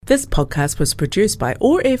This podcast was produced by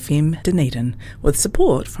OAR FM Dunedin with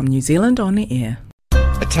support from New Zealand On the Air.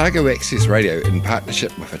 Otago Access Radio, in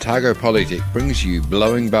partnership with Otago Polytech, brings you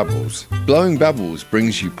Blowing Bubbles. Blowing Bubbles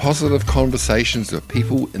brings you positive conversations with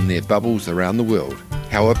people in their bubbles around the world.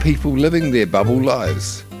 How are people living their bubble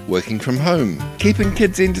lives? Working from home, keeping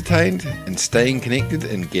kids entertained, and staying connected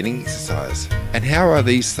and getting exercise. And how are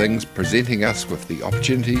these things presenting us with the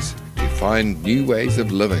opportunities to find new ways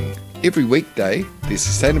of living? Every weekday, the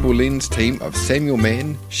Sustainable Lens team of Samuel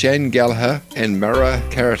Mann, Shane Gallagher and Mawera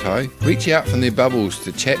Karetai reach out from their bubbles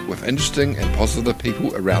to chat with interesting and positive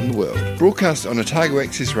people around the world. Broadcast on Otago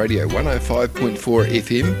Access Radio 105.4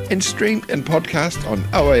 FM and streamed and podcast on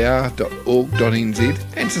oar.org.nz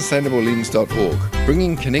and sustainablelens.org,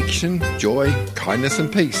 bringing connection, joy, kindness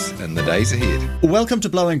and peace in the days ahead. Welcome to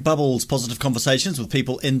Blowing Bubbles, positive conversations with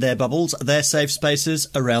people in their bubbles, their safe spaces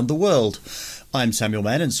around the world. I'm Samuel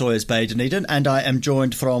Mann in Sawyers Bay, Dunedin, and I am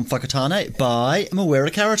joined from Whakatāne by Mawera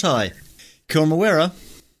Karetai. Kia ora, Mawera.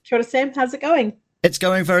 Kia ora, Sam. How's it going? It's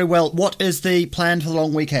going very well. What is the plan for the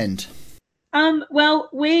long weekend? Well,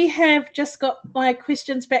 we have just got my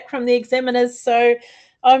questions back from the examiners, so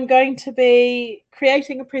I'm going to be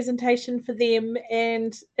creating a presentation for them,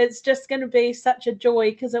 and it's just going to be such a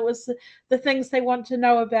joy because it was the things they want to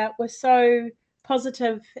know about were so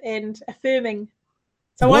positive and affirming.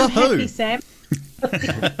 So Whoa. I'm happy, Sam.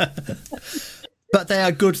 But they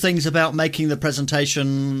are good things about making the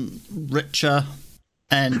presentation richer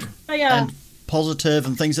and positive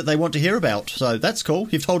and things that they want to hear about. So that's cool.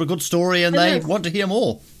 You've told a good story and they want to hear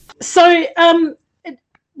more. So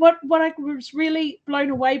what I was really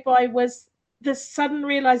blown away by was the sudden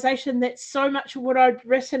realization that so much of what I'd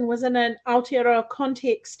written was in an Aotearoa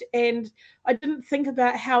context, and I didn't think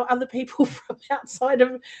about how other people from outside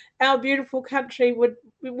of our beautiful country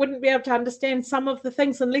wouldn't be able to understand some of the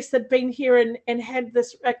things unless they'd been here and had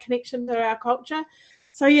this connection to our culture.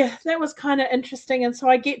 So yeah, that was kind of interesting, and so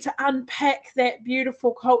I get to unpack that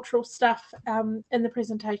beautiful cultural stuff in the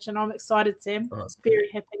presentation. I'm excited, Sam. I was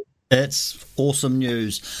very happy. It's awesome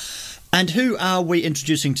news. And who are we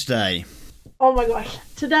introducing today? Oh my gosh.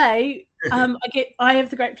 Today, I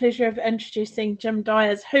have the great pleasure of introducing Jim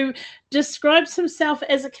Diers, who describes himself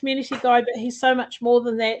as a community guy, but he's so much more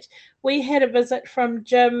than that. We had a visit from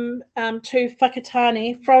Jim to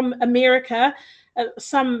Whakatāne from America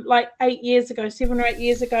some 7 or 8 years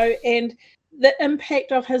ago, and the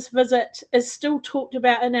impact of his visit is still talked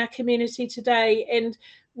about in our community today and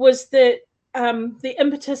was the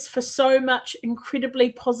impetus for so much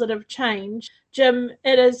incredibly positive change. Jim,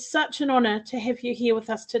 it is such an honour to have you here with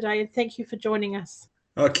us today, and thank you for joining us.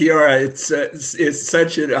 Oh, kia ora. It's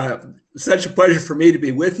such a pleasure for me to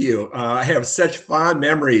be with you. I have such fond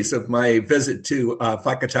memories of my visit to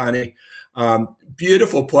Whakatāne.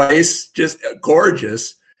 Beautiful place, just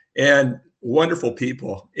gorgeous, and wonderful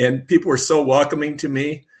people. And people were so welcoming to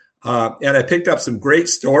me. And I picked up some great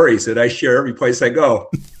stories that I share every place I go.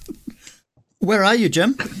 Where are you,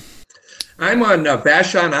 Jim? I'm on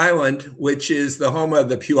Vashon Island, which is the home of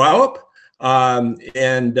the Puyallup,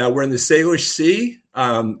 and we're in the Sawyers Sea,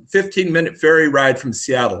 15-minute ferry ride from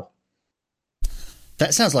Seattle.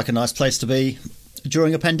 That sounds like a nice place to be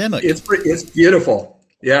during a pandemic. It's beautiful.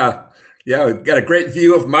 Yeah, we've got a great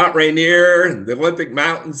view of Mount Rainier, the Olympic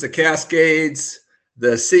Mountains, the Cascades,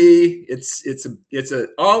 the sea. It's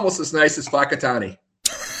almost as nice as Whakatāne.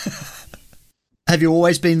 Have you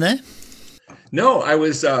always been there? No, I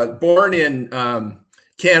was born in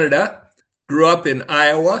Canada, grew up in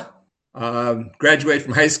Iowa, graduated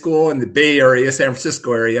from high school in the Bay Area, San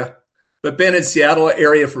Francisco area, but been in Seattle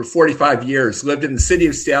area for 45 years, lived in the city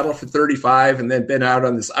of Seattle for 35, and then been out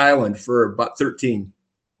on this island for about 13.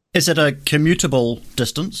 Is it a commutable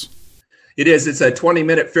distance? It is. It's a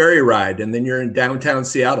 20-minute ferry ride, and then you're in downtown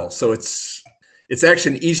Seattle. So it's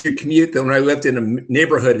actually an easier commute than when I lived in a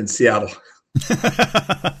neighborhood in Seattle.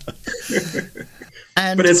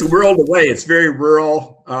 But it's a world away. It's very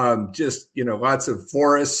rural, lots of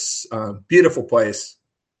forests, beautiful place,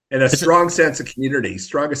 and a strong sense of community,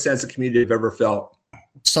 strongest sense of community I've ever felt.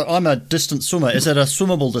 So I'm a distant swimmer. Is it a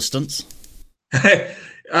swimmable distance?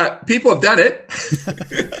 People have done it.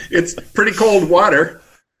 It's pretty cold water.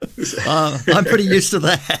 I'm pretty used to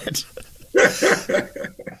that.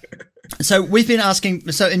 So we've been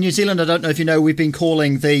asking, so in New Zealand, I don't know if you know, we've been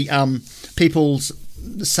calling the people's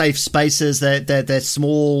safe spaces, their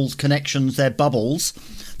small connections, their bubbles.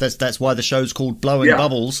 That's why the show's called Blowing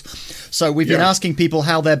Bubbles. So we've been asking people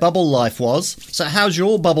how their bubble life was. So how's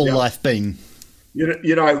your bubble life been?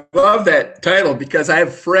 You know, I love that title because I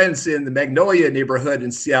have friends in the Magnolia neighborhood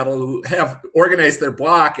in Seattle who have organized their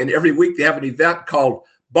block, and every week they have an event called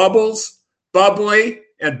Bubbles, Bubbly,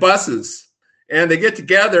 and buses. And they get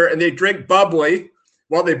together and they drink bubbly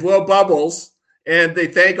while they blow bubbles. And they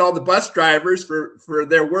thank all the bus drivers for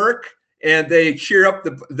their work. And they cheer up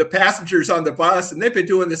the passengers on the bus. And they've been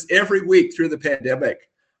doing this every week through the pandemic.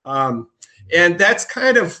 And that's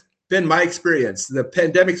kind of been my experience. The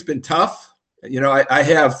pandemic's been tough. I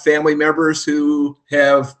have family members who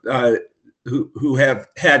have had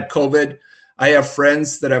COVID. I have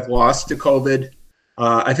friends that I've lost to COVID.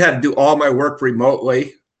 I've had to do all my work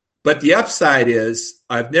remotely. But the upside is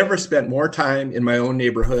I've never spent more time in my own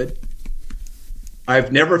neighborhood.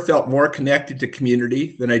 I've never felt more connected to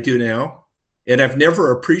community than I do now. And I've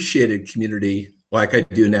never appreciated community like I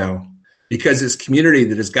do now, because it's community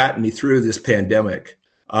that has gotten me through this pandemic.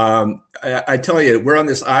 I tell you, we're on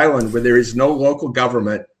this island where there is no local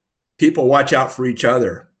government. People watch out for each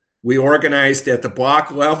other. We organized at the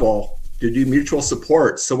block level to do mutual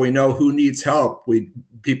support, so we know who needs help.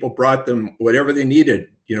 People brought them whatever they needed,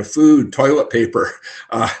 food, toilet paper,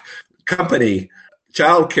 company,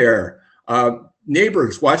 childcare,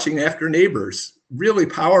 neighbors watching after neighbors. Really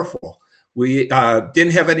powerful. We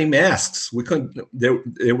didn't have any masks. We couldn't.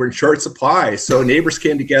 They were in short supply, so neighbors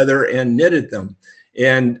came together and knitted them,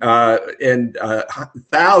 and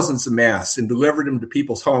thousands of masks, and delivered them to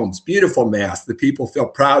people's homes. Beautiful masks that people feel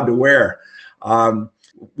proud to wear.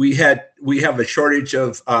 We have a shortage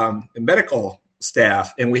of medical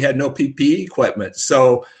staff, and we had no PPE equipment.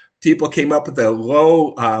 So people came up with a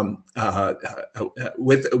low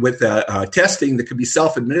testing that could be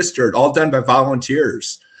self-administered, all done by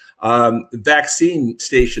volunteers. Vaccine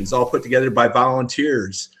stations all put together by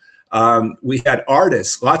volunteers. We had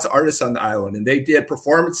artists, lots of artists on the island, and they did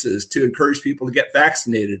performances to encourage people to get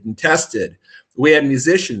vaccinated and tested. We had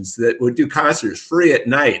musicians that would do concerts free at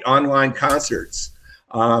night, online concerts.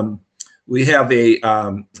 We have a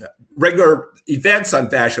regular events on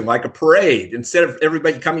Vashon, like a parade. Instead of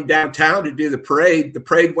everybody coming downtown to do the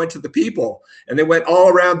parade went to the people, and they went all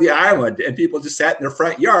around the island, and people just sat in their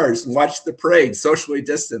front yards and watched the parade, socially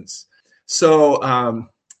distanced. So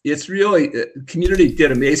it's really, community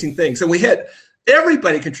did amazing things. And we had,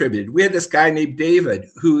 everybody contributed. We had this guy named David,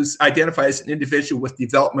 who's identified as an individual with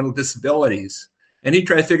developmental disabilities. And he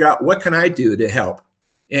tried to figure out, what can I do to help?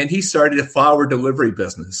 And he started a flower delivery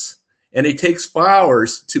business. And he takes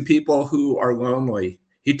flowers to people who are lonely.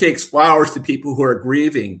 He takes flowers to people who are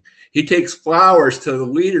grieving. He takes flowers to the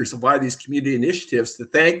leaders of a lot of these community initiatives to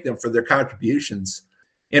thank them for their contributions.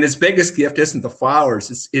 And his biggest gift isn't the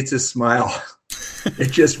flowers, it's his smile.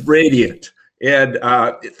 It's just radiant. And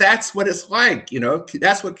that's what it's like,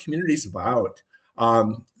 that's what community's about,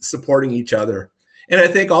 supporting each other. And I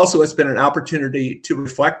think also it's been an opportunity to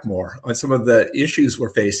reflect more on some of the issues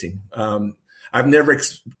we're facing. I've never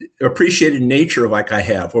appreciated nature like I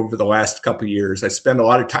have over the last couple of years. I spend a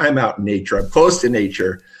lot of time out in nature. I'm close to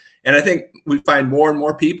nature. And I think we find more and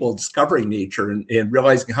more people discovering nature and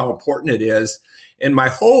realizing how important it is. And my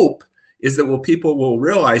hope is that people will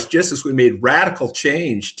realize, just as we made radical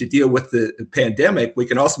change to deal with the pandemic, we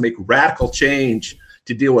can also make radical change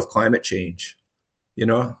to deal with climate change.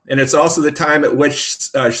 And it's also the time at which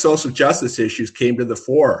social justice issues came to the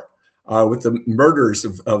fore. With the murders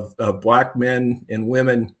of Black men and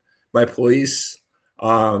women by police,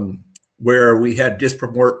 where we had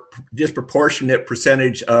disproportionate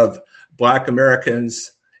percentage of Black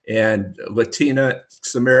Americans and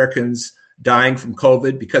Latinx Americans dying from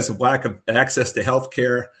COVID because of lack of access to health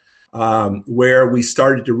care, where we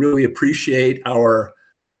started to really appreciate our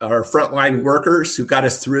frontline workers who got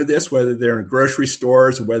us through this, whether they're in grocery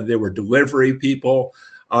stores or whether they were delivery people,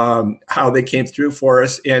 how they came through for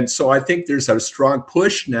us. And so I think there's a strong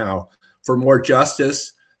push now for more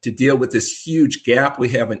justice, to deal with this huge gap we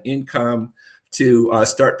have in income, to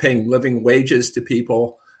start paying living wages to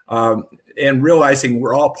people, and realizing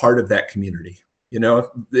we're all part of that community.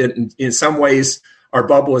 In some ways, our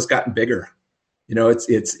bubble has gotten bigger.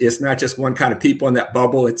 It's not just one kind of people in that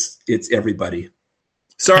bubble. It's everybody.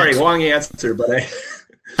 Sorry, long answer, but I...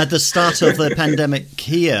 At the start of the pandemic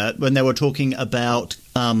here, when they were talking about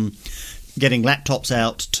getting laptops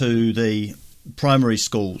out to the primary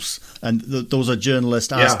schools, and there was a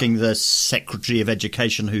journalist asking the Secretary of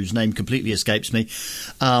Education, whose name completely escapes me,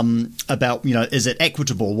 about, is it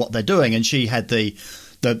equitable what they're doing? And she had the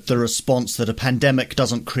response that a pandemic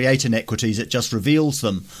doesn't create inequities, it just reveals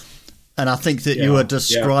them. And I think that you were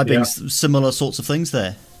describing similar sorts of things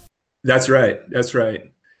there. That's right.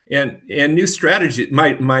 And new strategy.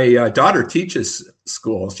 My daughter teaches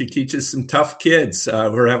school. She teaches some tough kids who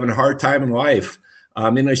are having a hard time in life,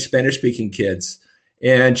 English, Spanish-speaking kids.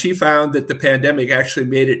 And she found that the pandemic actually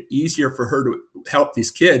made it easier for her to help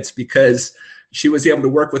these kids because she was able to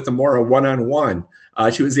work with them more one-on-one.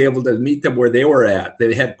 She was able to meet them where they were at.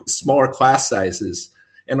 They had smaller class sizes.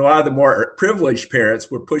 And a lot of the more privileged parents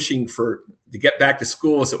were pushing to get back to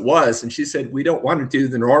school as it was. And she said, we don't want to do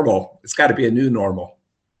the normal. It's got to be a new normal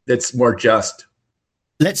that's more just.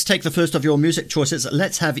 Let's take the first of your music choices.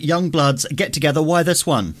 Let's have Youngbloods Get Together. Why this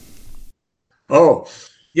one? Oh,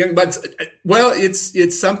 Youngbloods. Well,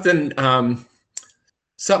 it's something I'm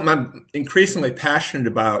increasingly passionate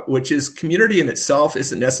about, which is community in itself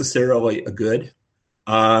isn't necessarily a good.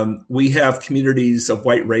 We have communities of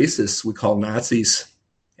white racists we call Nazis,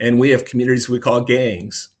 and we have communities we call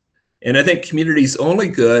gangs. And I think community is only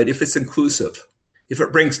good if it's inclusive, if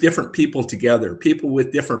it brings different people together, people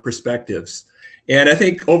with different perspectives. And I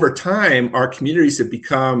think over time, our communities have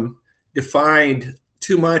become defined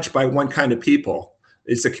too much by one kind of people.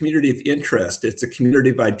 It's a community of interest. It's a community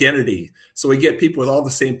of identity. So we get people with all the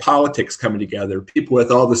same politics coming together, people with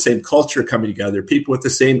all the same culture coming together, people with the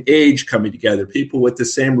same age coming together, people with the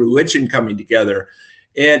same religion coming together.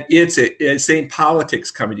 And it's the same politics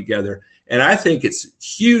coming together. And I think it's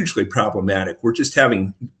hugely problematic. We're just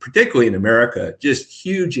having, particularly in America, just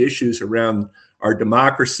huge issues around our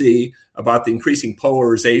democracy, about the increasing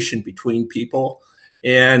polarization between people.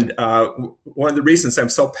 And one of the reasons I'm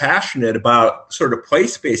so passionate about sort of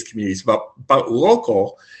place-based communities, about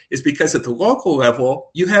local, is because at the local level,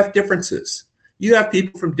 you have differences. You have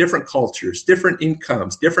people from different cultures, different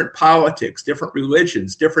incomes, different politics, different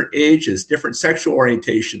religions, different ages, different sexual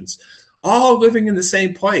orientations, all living in the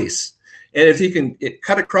same place. And if you can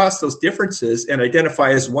cut across those differences and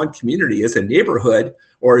identify as one community, as a neighborhood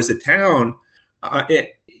or as a town,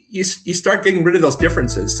 you start getting rid of those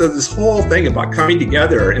differences. So this whole thing about coming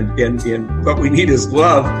together and what we need is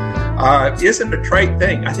love isn't a trite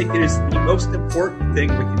thing. I think it is the most important thing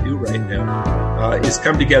we can do right now is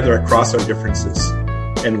come together across our differences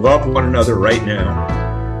and love one another right now.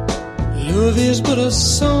 Love is but a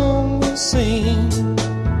song we sing,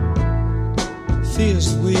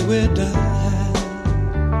 feels the way we die.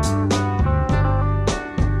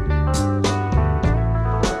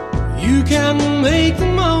 You can make the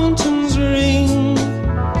mountains ring,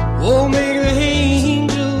 or make the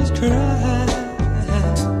angels cry.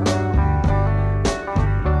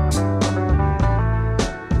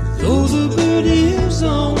 Though the bird is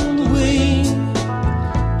on the wing,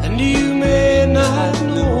 and you may not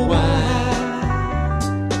know why.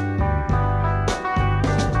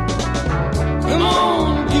 Come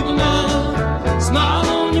on, people now, smile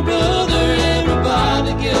on your brother,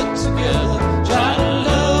 everybody get together, try to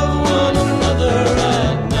love one another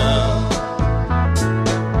right now.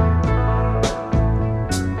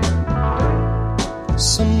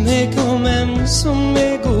 Some may come and some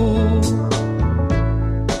may go,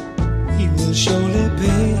 we will surely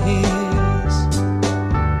pass.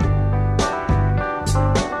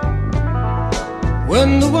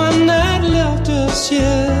 When the one that left us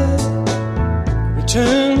here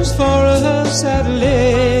returns for us at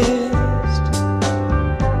last,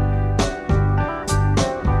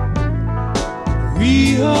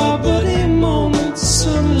 we are but a moment's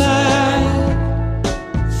sunlight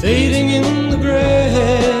fading in the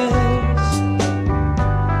grass.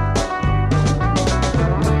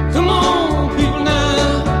 Come on, people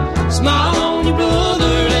now, smile on your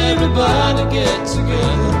brother, everybody get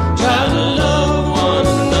together, try to love one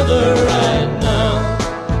another right now.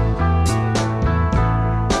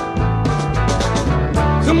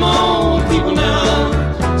 Come on, people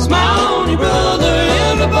now, smile on your brother,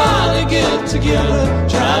 everybody get together,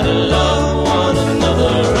 try to love one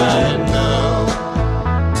another right now.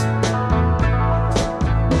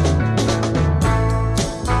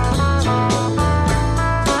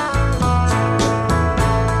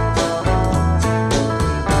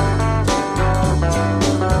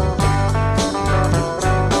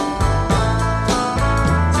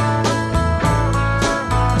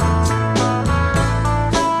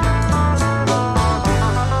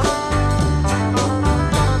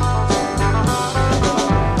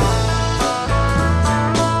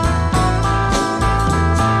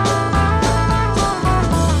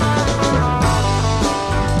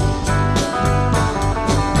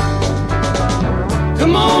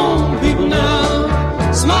 Come on, people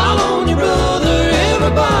now, smile on your brother,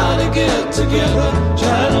 everybody get together,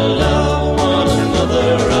 try to love one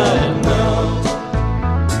another right now.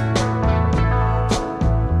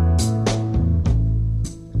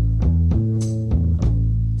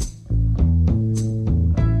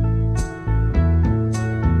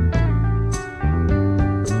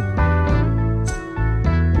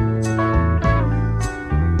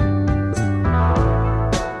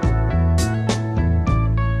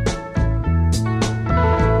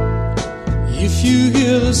 If you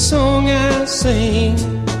hear the song I sing,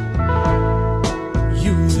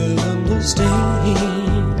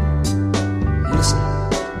 stain. Listen.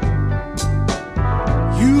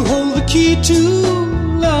 You hold the key to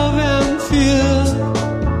love and fear,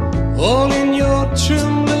 all in your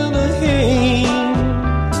trembling hand.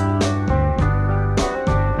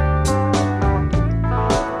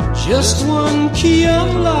 Just one key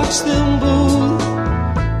unlocks them both.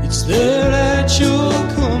 It's there at your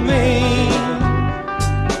command.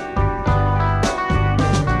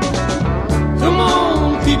 Come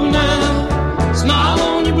on, people now, smile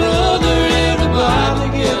on your brother.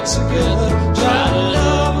 Everybody get together. Try to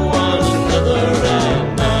love one another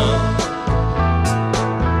right now.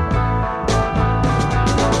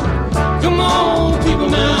 Come on, people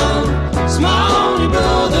now, smile on your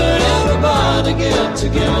brother. Everybody get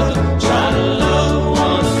together. Try to love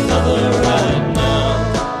one another right now.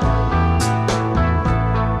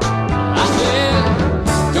 I said,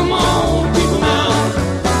 come on, people now,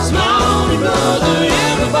 smile on your brother.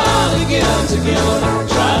 Everybody get together.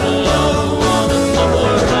 Try to love one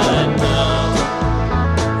another right now.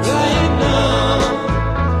 Right now.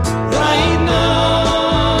 Right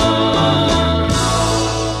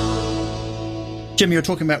now. Jim, you're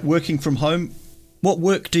talking about working from home. What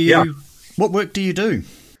work do you do?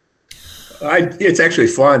 It's actually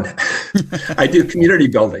fun. I do community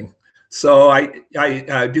building. So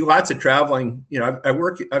I do lots of traveling. You know,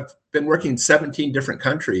 I've been working in 17 different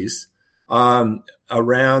countries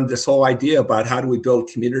around this whole idea about how do we build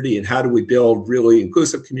community and how do we build really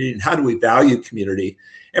inclusive community and how do we value community.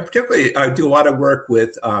 And particularly, I do a lot of work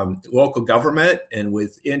with local government and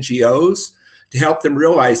with NGOs to help them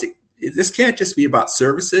realize this can't just be about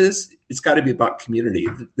services. It's got to be about community,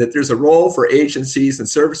 that there's a role for agencies and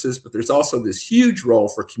services, but there's also this huge role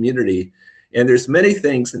for community. And there's many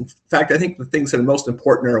things. In fact, I think the things that are most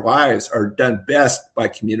important in our lives are done best by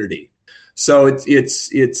community. So so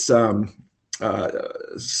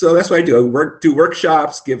that's what I do. I do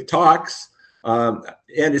workshops, give talks,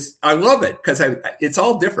 and I love it because it's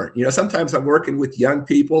all different. You know, sometimes I'm working with young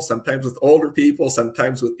people, sometimes with older people,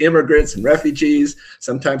 sometimes with immigrants and refugees,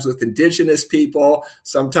 sometimes with indigenous people,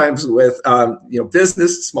 sometimes with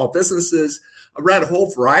small businesses, around a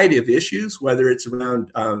whole variety of issues, whether it's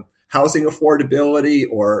around housing affordability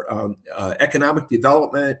or economic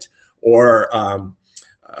development or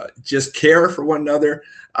just care for one another,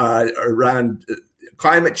 around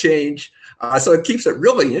climate change. So it keeps it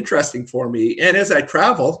really interesting for me. And as I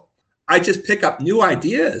travel, I just pick up new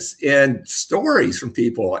ideas and stories from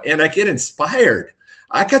people, and I get inspired.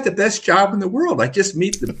 I got the best job in the world. I just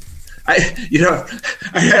meet them. I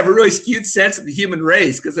have a really skewed sense of the human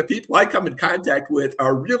race because the people I come in contact with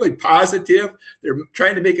are really positive. They're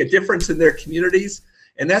trying to make a difference in their communities.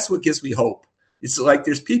 And that's what gives me hope. It's like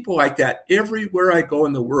there's people like that everywhere I go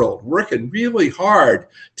in the world, working really hard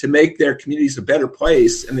to make their communities a better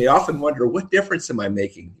place. And they often wonder, what difference am I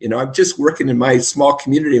making? You know, I'm just working in my small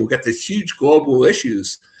community. We've got these huge global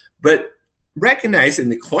issues, but recognizing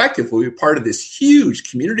that collectively we're part of this huge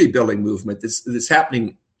community building movement that's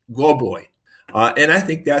happening globally. And I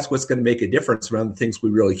think that's what's going to make a difference around the things we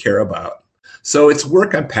really care about. So it's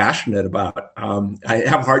work I'm passionate about. I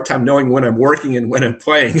have a hard time knowing when I'm working and when I'm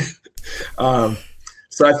playing.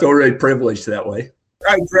 So I feel really privileged that way.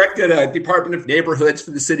 I directed a Department of Neighborhoods for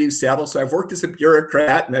the city of Seattle. So I've worked as a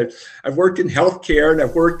bureaucrat, and I've worked in healthcare, and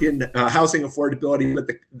I've worked in housing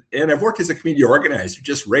affordability, and I've worked as a community organizer,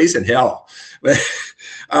 just raising hell. But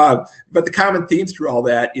the common theme through all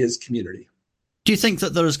that is community. Do you think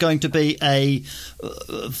that there is going to be a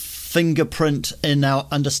fingerprint in our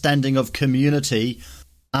understanding of community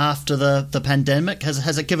after the pandemic?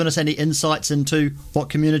 Has it given us any insights into what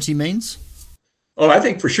community means? Oh, I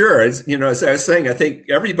think for sure. As I was saying, I think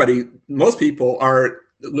most people are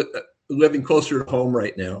living closer to home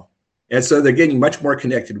right now. And so they're getting much more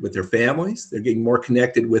connected with their families. They're getting more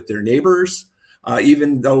connected with their neighbors.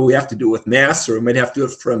 Even though we have to do it with masks, or we might have to do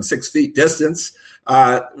it from 6 feet distance,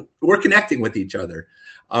 we're connecting with each other.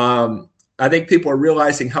 I think people are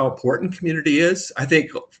realizing how important community is. I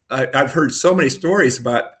think I've heard so many stories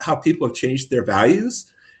about how people have changed their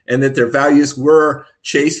values, and that their values were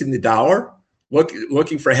chasing the dollar,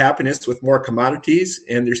 looking for happiness with more commodities.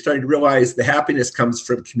 And they're starting to realize the happiness comes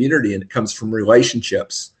from community and it comes from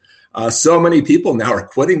relationships. So many people now are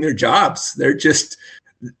quitting their jobs. They're just,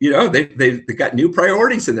 they've got new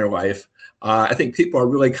priorities in their life. I think people are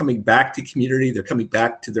really coming back to community. They're coming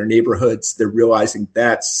back to their neighborhoods. They're realizing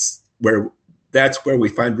that's where we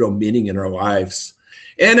find real meaning in our lives.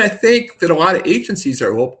 And I think that a lot of agencies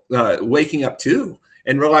are waking up too,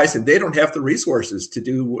 and realizing they don't have the resources to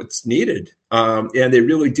do what's needed. And they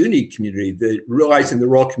really do need community. They're realizing the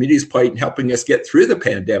role communities played in helping us get through the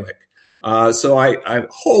pandemic. So I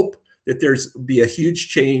hope that there's be a huge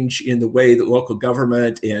change in the way that local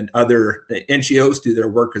government and other NGOs do their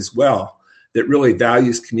work as well, that really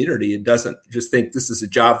values community and doesn't just think this is a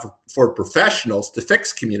job for professionals to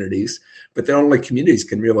fix communities, but that only communities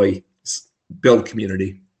can really build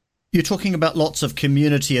community. You're talking about lots of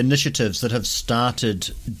community initiatives that have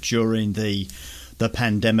started during the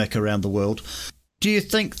pandemic around the world. Do you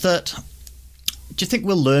think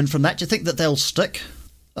we'll learn from that? Do you think that they'll stick?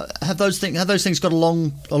 Have those things got a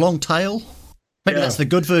long tail? Maybe that's the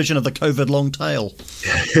good version of the COVID long tail.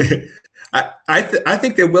 I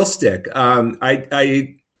think they will stick.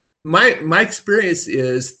 My experience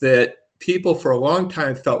is that people for a long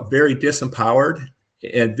time felt very disempowered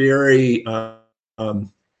and very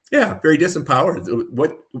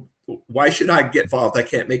disempowered. Why should I get involved? I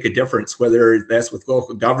can't make a difference, whether that's with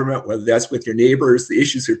local government, whether that's with your neighbors. The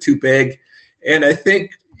issues are too big. And I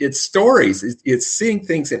think it's stories. It's seeing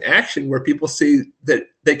things in action where people see that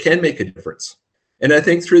they can make a difference. And I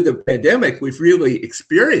think through the pandemic, we've really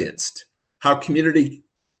experienced how community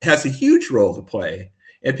has a huge role to play.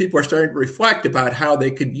 And people are starting to reflect about how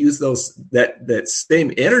they could use that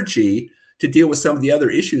same energy to deal with some of the other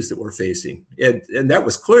issues that we're facing. And that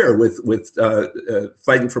was clear with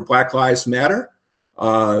fighting for Black Lives Matter,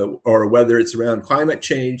 or whether it's around climate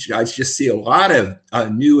change. I just see a lot of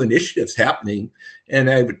new initiatives happening, and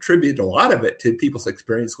I attribute a lot of it to people's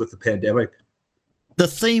experience with the pandemic. The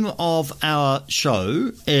theme of our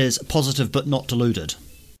show is positive but not deluded.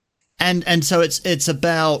 And so it's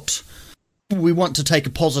about, we want to have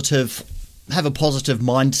a positive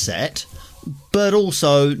mindset, but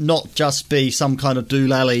also not just be some kind of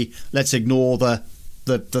doolally, let's ignore the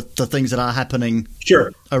things that are happening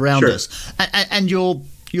around us. And you're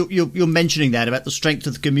mentioning that about the strength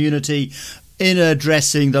of the community in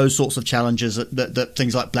addressing those sorts of challenges that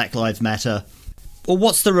things like Black Lives Matter. Well,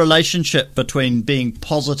 what's the relationship between being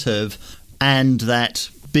positive and that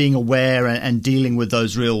being aware and dealing with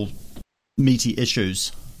those real meaty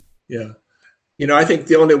issues? Yeah. I think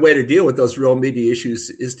the only way to deal with those real meaty issues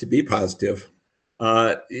is to be positive.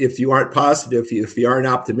 If you aren't positive, if you aren't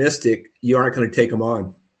optimistic, you aren't going to take them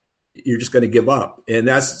on. You're just going to give up. And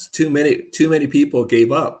that's too many people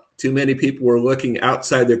gave up. Too many people were looking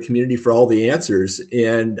outside their community for all the answers.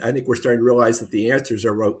 And I think we're starting to realize that the answers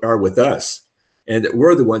are with us, and that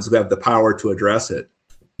we're the ones who have the power to address it.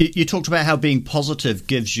 You talked about how being positive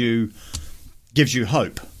gives you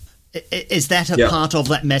hope. Is that a part of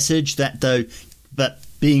that message, that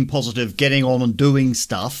being positive, getting on and doing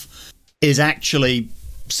stuff is actually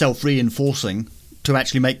self-reinforcing to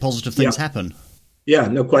actually make positive things happen? Yeah,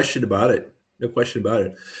 no question about it. No question about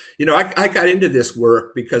it. I got into this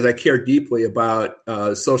work because I care deeply about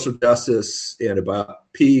social justice and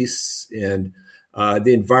about peace and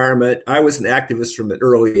the environment. I was an activist from an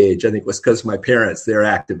early age. I think it was because of my parents. They're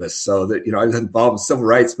activists. So that, I was involved in the civil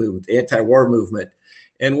rights movement, the anti-war movement.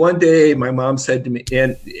 And one day my mom said to me,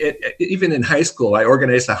 and even in high school, I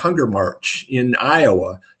organized a hunger march in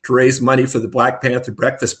Iowa to raise money for the Black Panther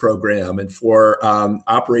Breakfast Program and for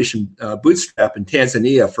Operation Bootstrap in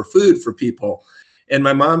Tanzania for food for people. And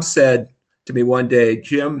my mom said to me one day,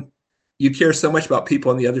 "Jim, you care so much about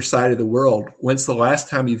people on the other side of the world. When's the last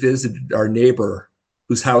time you visited our neighbor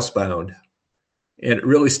who's housebound?" And it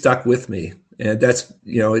really stuck with me. And that's,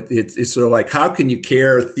 it's sort of like, how can you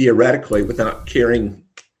care theoretically without caring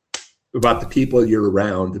about the people you're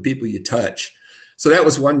around, the people you touch? So that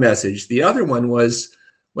was one message. The other one was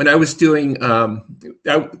when I was doing,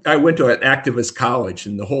 I went to an activist college,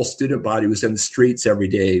 and the whole student body was in the streets every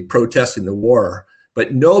day protesting the war,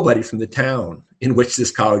 but nobody from the town in which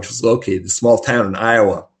this college was located, the small town in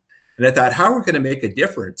Iowa. And I thought, how are we going to make a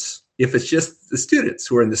difference if it's just the students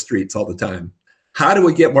who are in the streets all the time? How do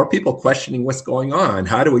we get more people questioning what's going on?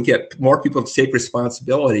 How do we get more people to take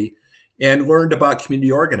responsibility? And learned about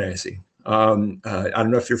community organizing. I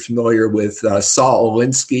don't know if you're familiar with Saul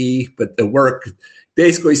Alinsky, but the work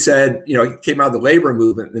basically said, he came out of the labor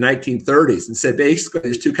movement in the 1930s and said, basically,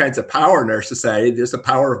 there's two kinds of power in our society. There's the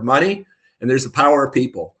power of money and there's the power of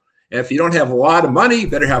people. And if you don't have a lot of money, you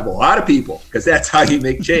better have a lot of people, because that's how you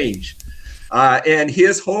make change. And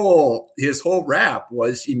his whole rap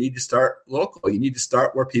was, you need to start local. You need to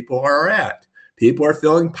start where people are at. People are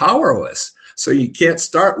feeling powerless. So you can't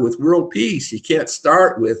start with world peace. You can't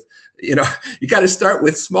start with, you got to start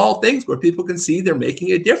with small things where people can see they're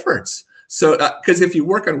making a difference. So, because if you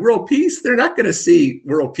work on world peace, they're not going to see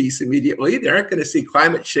world peace immediately. They aren't going to see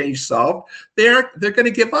climate change solved. They're going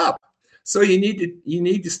to give up. So you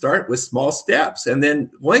need to start with small steps and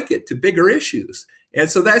then link it to bigger issues. And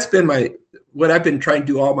so that's been what I've been trying to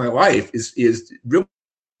do all my life is really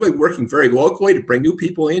working very locally to bring new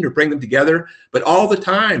people in, to bring them together, but all the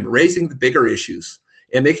time raising the bigger issues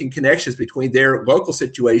and making connections between their local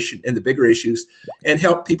situation and the bigger issues, and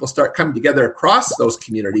help people start coming together across those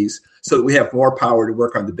communities so that we have more power to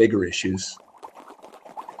work on the bigger issues.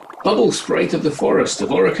 Bubble sprite of the forest of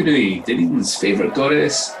Orokonui, Dunedin's favourite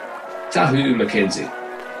goddess, Tahu Mackenzie.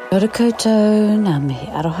 Ora koutou, ngā mihi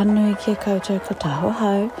aroha nui kia koutou ko taho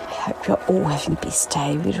hau. I hope you're all having the best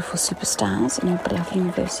day, beautiful superstars in your beloved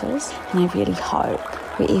universes. And I really hope,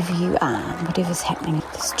 wherever you are, whatever's happening in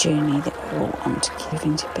this journey that we're all on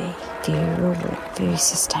together, to be very rewarding, very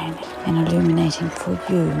sustaining, and illuminating for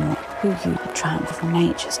you who you are, triumphant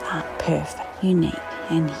nature's art, perfect, unique,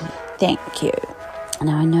 and here. Thank you.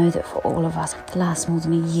 Now, I know that for all of us, the last more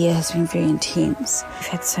than a year has been very intense. We've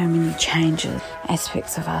had so many changes,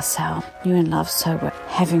 aspects of ourselves, new and loved so we're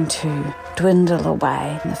having to dwindle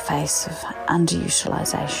away in the face of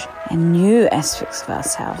underutilisation, and new aspects of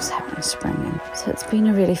ourselves having spring in. So it's been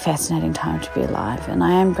a really fascinating time to be alive, and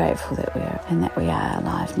I am grateful that we are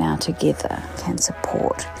alive now together, can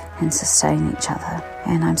support and sustain each other.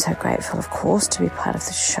 And I'm so grateful, of course, to be part of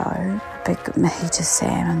the show. Big mihi to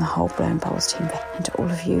Sam and the whole Blowing Bubbles team, and to all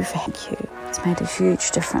of you, thank you. It's made a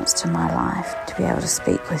huge difference to my life to be able to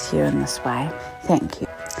speak with you in this way. Thank you.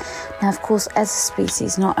 Now, of course, as a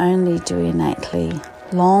species, not only do we innately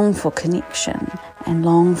long for connection and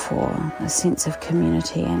long for a sense of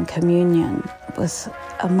community and communion with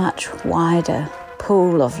a much wider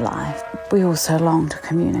pool of life, we also long to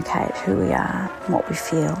communicate who we are, what we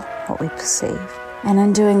feel, what we perceive. And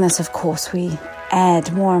in doing this, of course, we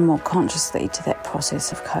add more and more consciously to that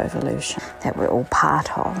process of co-evolution that we're all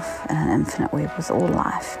part of in an infinite web with all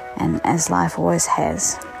life. And as life always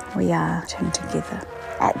has, we are turning together.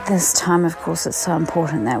 At this time, of course, it's so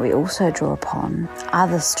important that we also draw upon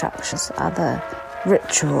other structures, other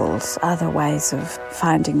rituals, other ways of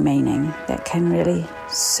finding meaning that can really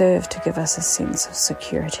serve to give us a sense of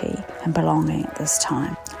security and belonging at this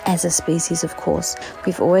time. As a species, of course,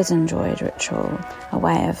 we've always enjoyed ritual, a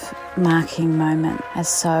way of marking moment as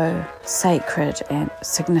so sacred and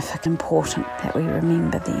significant, important that we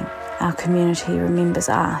remember them. Our community remembers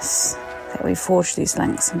us, that we forge these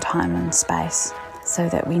links in time and space so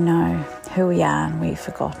that we know who we are and we've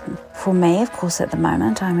forgotten. For me, of course, at the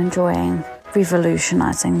moment, I'm enjoying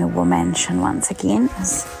revolutionising the Womansion once again,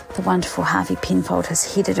 as the wonderful Harvey Penfold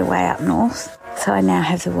has headed away up north. So I now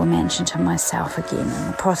have the Womansion to myself again, in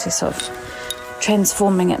the process of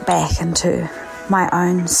transforming it back into my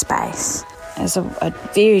own space is a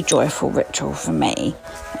very joyful ritual for me,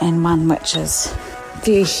 and one which is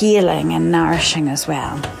very healing and nourishing as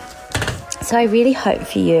well. So I really hope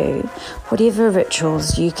for you, whatever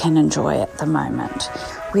rituals you can enjoy at the moment,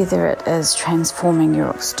 whether it is transforming your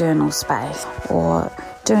external space or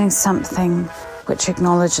doing something which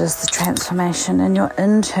acknowledges the transformation in your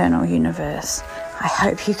internal universe, I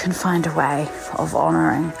hope you can find a way of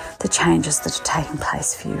honouring the changes that are taking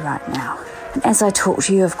place for you right now. And as I talk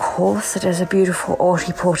to you, of course, it is a beautiful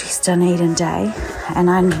Ōti Dunedin day, and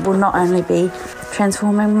I will not only be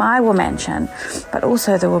transforming my Womansion, but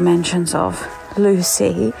also the Womansions of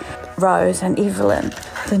Lucy, Rose and Evelyn,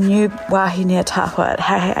 the new wahine tahua at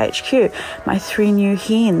Hei HQ, my 3 new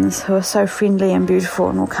hens who are so friendly and beautiful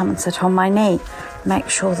and will come and sit on my knee. Make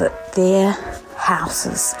sure that their house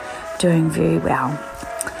is doing very well.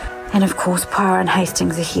 And of course, Pyro and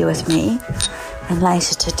Hastings are here with me. And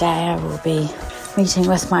later today I will be meeting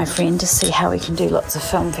with my friend to see how we can do lots of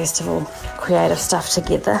film festival creative stuff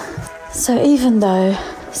together. So even though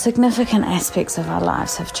significant aspects of our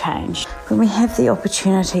lives have changed, when we have the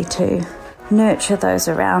opportunity to nurture those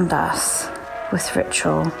around us with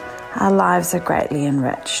ritual, our lives are greatly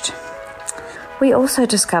enriched. We also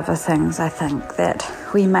discover things, I think, that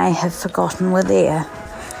we may have forgotten were there.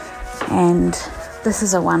 And this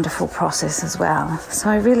is a wonderful process as well. So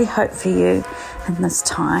I really hope for you in this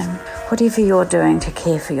time, whatever you're doing to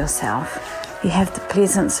care for yourself, you have the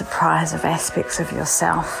pleasant surprise of aspects of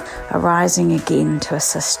yourself arising again to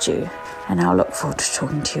assist you. And I'll look forward to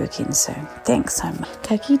talking to you again soon. Thanks so much.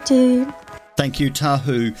 Ka kite. Thank you,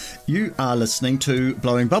 Tahu. You are listening to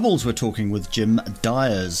Blowing Bubbles. We're talking with Jim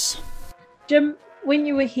Diers. Jim, when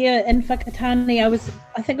you were here in Whakatāne,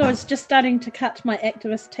 I think I was just starting to cut my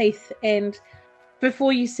activist teeth, and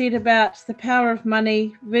before you said about the power of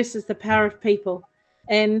money versus the power of people.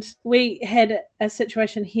 And we had a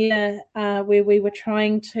situation here where we were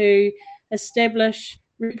trying to establish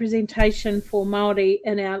representation for Māori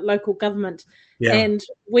in our local government. Yeah. And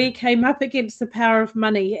we came up against the power of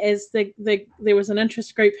money, as there was an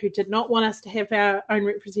interest group who did not want us to have our own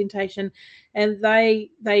representation, and they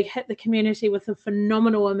hit the community with a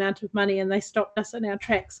phenomenal amount of money, and they stopped us in our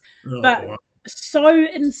tracks. But wow. So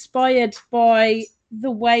inspired by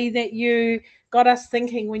the way that you got us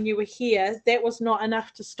thinking when you were here, that was not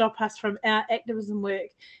enough to stop us from our activism work,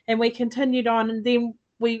 and we continued on, and then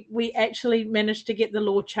we actually managed to get the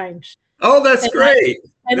law changed. Oh, that's great.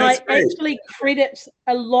 I actually credit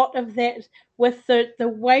a lot of that with the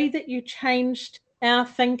way that you changed our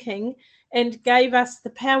thinking and gave us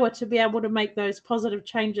the power to be able to make those positive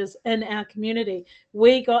changes in our community.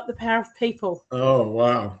 We got the power of people. Oh,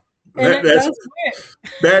 wow. And it does work.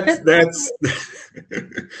 That's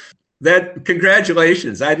that.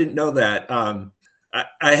 Congratulations. I didn't know that.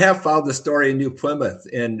 I have followed the story in New Plymouth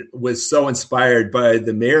and was so inspired by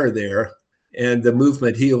the mayor there and the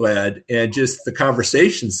movement he led, and just the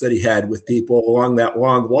conversations that he had with people along that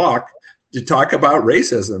long walk to talk about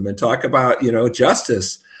racism and talk about,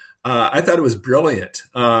 justice. I thought it was brilliant.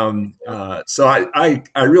 So I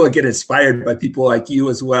really get inspired by people like you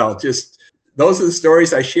as well. Just those are the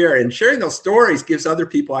stories I share, and sharing those stories gives other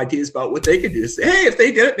people ideas about what they can do. Say, hey, if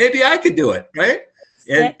they did it, maybe I could do it, right?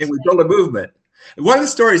 And we build a movement. And one of the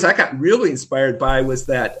stories I got really inspired by was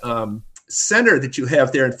that center that you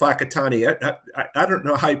have there in Whakatāne. I don't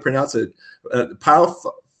know how you pronounce it.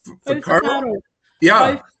 Whakatāne.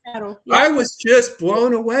 Yeah. I was just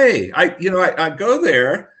blown away. I go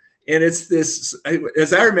there, and it's this,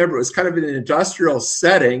 as I remember, it was kind of in an industrial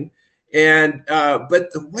setting. And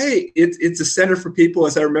but the way it's a center for people,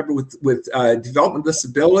 as I remember, with developmental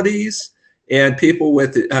disabilities and people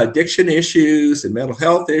with addiction issues and mental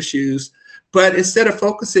health issues. But instead of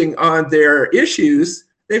focusing on their issues,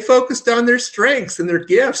 they focused on their strengths and their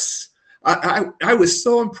gifts. I was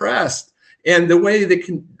so impressed, and the way they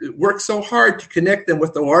can work so hard to connect them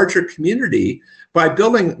with the larger community by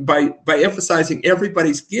emphasizing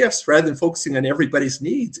everybody's gifts rather than focusing on everybody's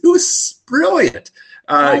needs. It was brilliant.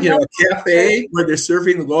 A cafe where they're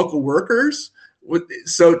serving the local workers.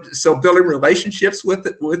 So building relationships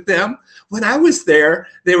with them. When I was there,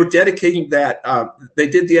 they were dedicating that. They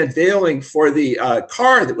did the unveiling for the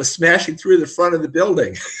car that was smashing through the front of the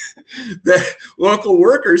building. The local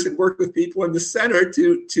workers had worked with people in the center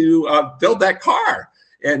to build that car,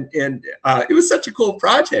 and it was such a cool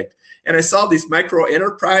project. And I saw these micro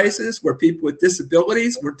enterprises where people with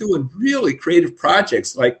disabilities were doing really creative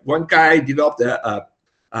projects. Like one guy developed a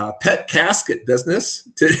pet casket business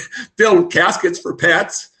to build caskets for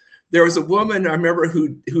pets. There was a woman I remember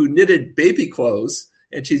who knitted baby clothes,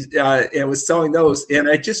 and she and was selling those. And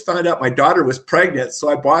I just found out my daughter was pregnant, so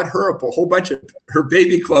I bought her a whole bunch of her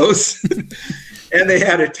baby clothes. And they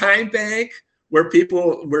had a time bank where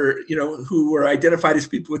people were, who were identified as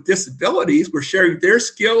people with disabilities were sharing their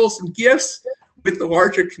skills and gifts with the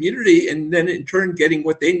larger community, and then in turn getting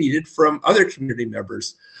what they needed from other community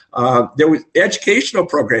members. There was educational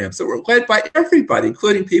programs that were led by everybody,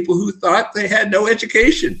 including people who thought they had no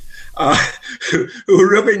education, who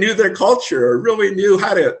really knew their culture or really knew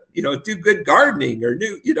how to, do good gardening or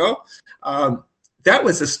knew, that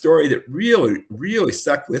was a story that really, really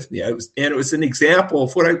stuck with me. It was an example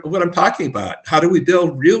of what I'm talking about. How do we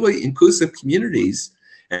build really inclusive communities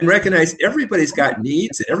and recognize everybody's got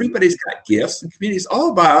needs and everybody's got gifts, and communities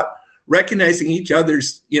all about recognizing each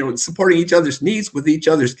other's, supporting each other's needs with each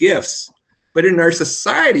other's gifts. But in our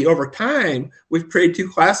society over time, we've created two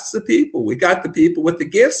classes of people. We got the people with the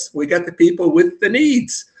gifts, we got the people with the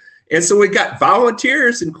needs. And so we got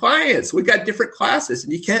volunteers and clients, we got different classes,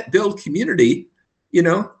 and you can't build community.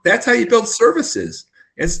 That's how you build services.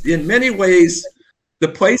 And in many ways, the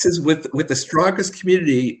places with the strongest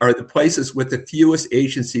community are the places with the fewest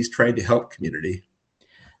agencies trying to help community.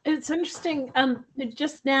 It's interesting.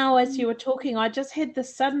 Just now, as you were talking, I just had the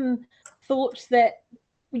sudden thought that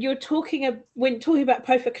you're talking about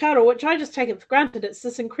Pōwhakaaro, which I just take it for granted. It's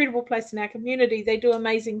this incredible place in our community. They do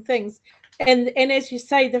amazing things. And as you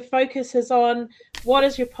say, the focus is on what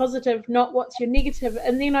is your positive, not what's your negative.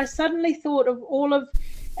 And then I suddenly thought of all of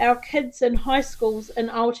our kids in high schools in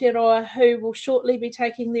Aotearoa who will shortly be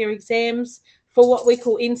taking their exams for what we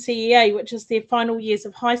call NCEA, which is their final years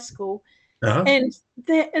of high school. Uh-huh. And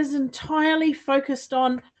that is entirely focused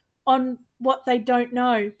on what they don't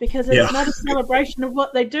know, because it's not a celebration of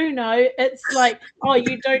what they do know. It's like, oh,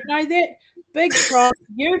 you don't know that? Big problem,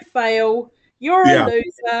 you fail, you're a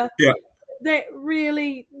loser. Yeah. That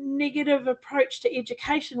really negative approach to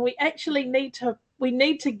education, we actually need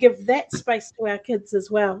to give that space to our kids as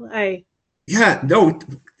well, eh? Yeah, no,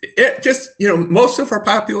 it just, most of our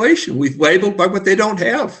population, we've labeled by what they don't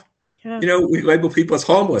have. Yeah. We label people as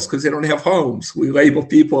homeless because they don't have homes. We label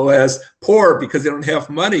people as poor because they don't have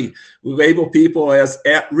money. We label people as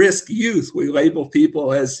at-risk youth. We label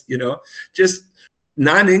people as, just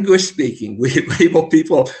non-English speaking. We label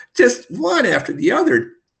people just one after the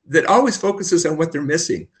other that always focuses on what they're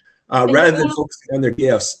missing rather than focusing on their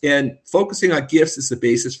gifts. And focusing on gifts is the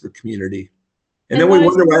basis for community. And then we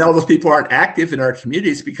wonder why all those people aren't active in our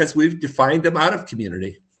communities, because we've defined them out of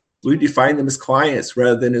community. We define them as clients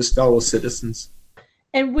rather than as fellow citizens.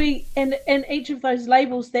 And and each of those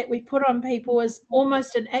labels that we put on people is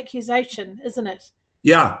almost an accusation, isn't it?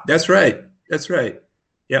 Yeah, that's right. That's right.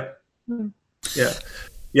 Yep. Yeah.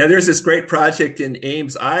 Yeah, there's this great project in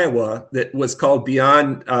Ames, Iowa that was called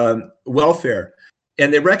Beyond Welfare.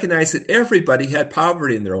 And they recognized that everybody had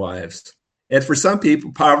poverty in their lives. And for some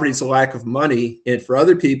people, poverty is a lack of money. And for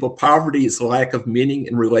other people, poverty is a lack of meaning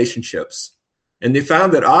in relationships. And they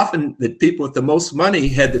found that often the people with the most money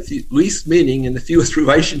had the least meaning and the fewest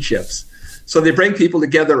relationships. So they bring people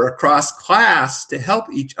together across class to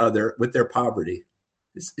help each other with their poverty.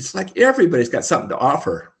 It's like everybody's got something to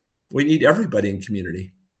offer. We need everybody in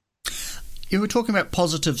community. You were talking about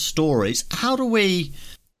positive stories. How do we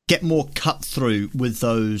get more cut through with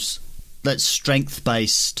those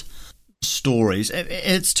strength-based stories?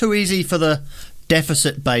 It's too easy for the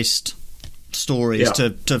deficit-based stories to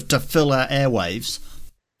fill our airwaves.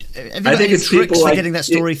 Have you got any tricks for getting that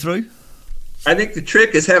story through? I think the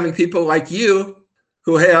trick is having people like you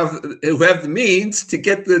who have the means to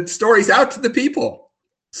get the stories out to the people.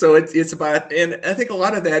 So it's about, and I think a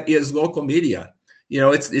lot of that is local media.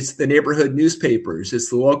 It's the neighborhood newspapers, it's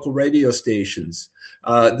the local radio stations.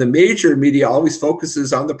 The major media always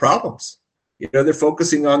focuses on the problems. They're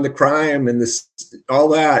focusing on the crime and all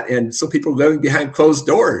that, and so people are living behind closed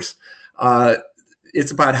doors.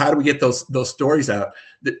 It's about how do we get those stories out.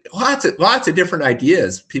 Lots of different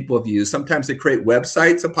ideas people have used. Sometimes they create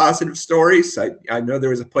websites of positive stories. I know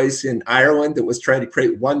there was a place in Ireland that was trying to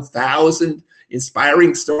create 1,000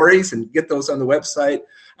 inspiring stories and get those on the website.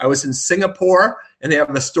 I was in Singapore, and they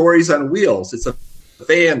have the Stories on Wheels. It's a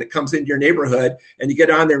van that comes into your neighborhood, and you get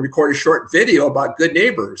on there and record a short video about good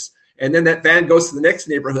neighbors. And then that van goes to the next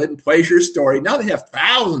neighborhood and plays your story. Now they have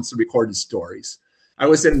thousands of recorded stories. I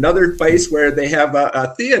was in another place where they have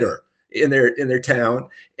a theater in their town,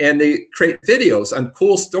 and they create videos on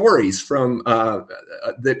cool stories from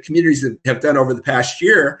the communities that have done over the past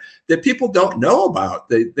year that people don't know about.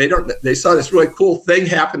 They saw this really cool thing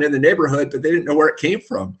happen in the neighborhood, but they didn't know where it came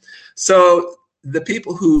from. So the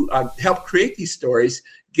people who help create these stories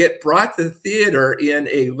get brought to the theater in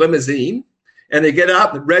a limousine, and they get out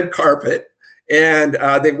on the red carpet. And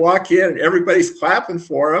they walk in, and everybody's clapping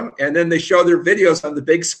for them. And then they show their videos on the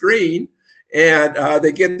big screen, and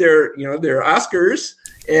they get their Oscars,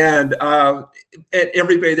 and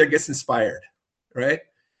everybody there gets inspired, right?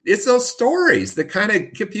 It's those stories that kind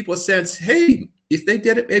of give people a sense, hey, if they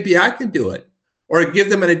did it, maybe I can do it. Or give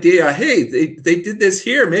them an idea, hey, they did this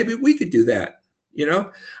here, maybe we could do that.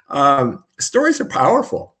 Stories are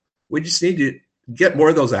powerful. We just need to get more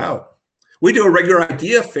of those out. We do a regular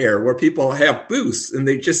idea fair where people have booths and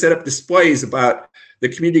they just set up displays about the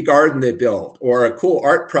community garden they built, or a cool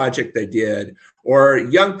art project they did, or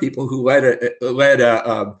young people who led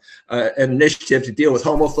an initiative to deal with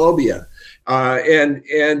homophobia.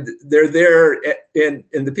 And they're there, and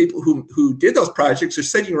the people who did those projects are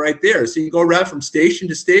sitting right there. So you go around from station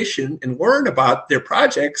to station and learn about their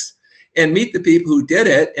projects and meet the people who did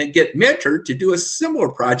it and get mentored to do a similar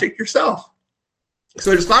project yourself.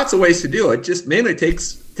 So there's lots of ways to do it. Just mainly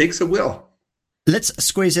takes a will. Let's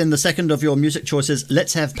squeeze in the second of your music choices.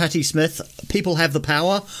 Let's have Patti Smith, People Have the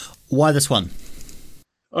Power. Why this one?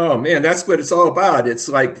 Oh, man, that's what it's all about. It's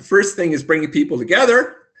like the first thing is bringing people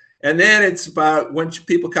together. And then it's about when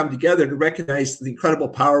people come together to recognize the incredible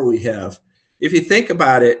power we have. If you think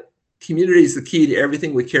about it, community is the key to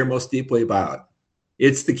everything we care most deeply about.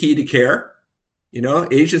 It's the key to care.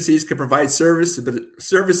 Agencies can provide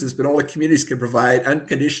services, but only communities can provide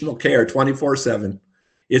unconditional care 24/7.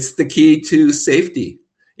 It's the key to safety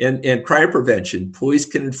and crime prevention. Police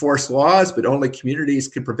can enforce laws, but only communities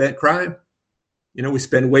can prevent crime. We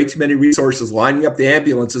spend way too many resources lining up the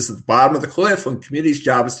ambulances at the bottom of the cliff when community's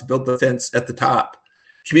job is to build the fence at the top.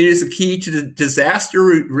 Community is the key to the disaster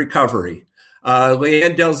recovery.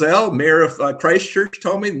 Leanne Delzell, mayor of Christchurch,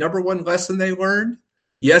 told me the number one lesson they learned: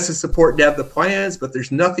 yes, it's important to have the plans, but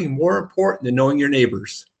there's nothing more important than knowing your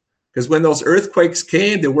neighbors. Because when those earthquakes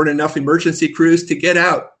came, there weren't enough emergency crews to get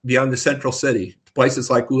out beyond the central city, to places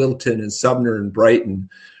like Littleton and Sumner and Brighton.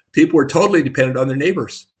 People were totally dependent on their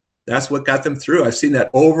neighbors. That's what got them through. I've seen that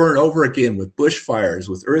over and over again with bushfires,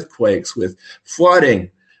 with earthquakes, with flooding.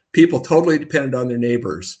 People totally dependent on their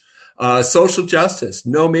neighbors. Social justice.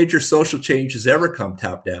 No major social change has ever come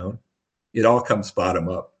top down. It all comes bottom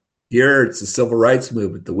up. Here, it's the civil rights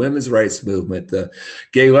movement, the women's rights movement, the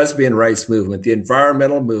gay lesbian rights movement, the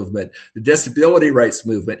environmental movement, the disability rights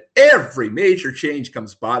movement. Every major change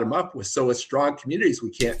comes bottom up. With strong communities,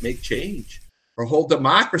 we can't make change. Our whole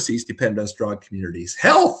democracies depend on strong communities.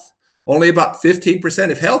 Health. Only about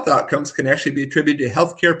 15% of health outcomes can actually be attributed to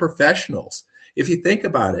healthcare professionals. If you think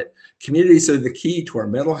about it, communities are the key to our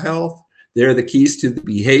mental health. They're the keys to the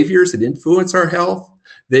behaviors that influence our health.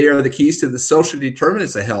 They are the keys to the social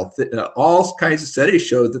determinants of health. All kinds of studies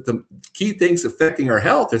show that the key things affecting our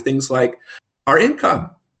health are things like our income,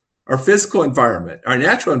 our physical environment, our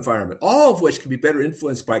natural environment, all of which can be better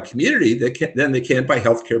influenced by community than they can by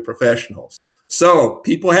healthcare professionals. So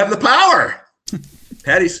people have the power.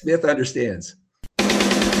 Patty Smith understands.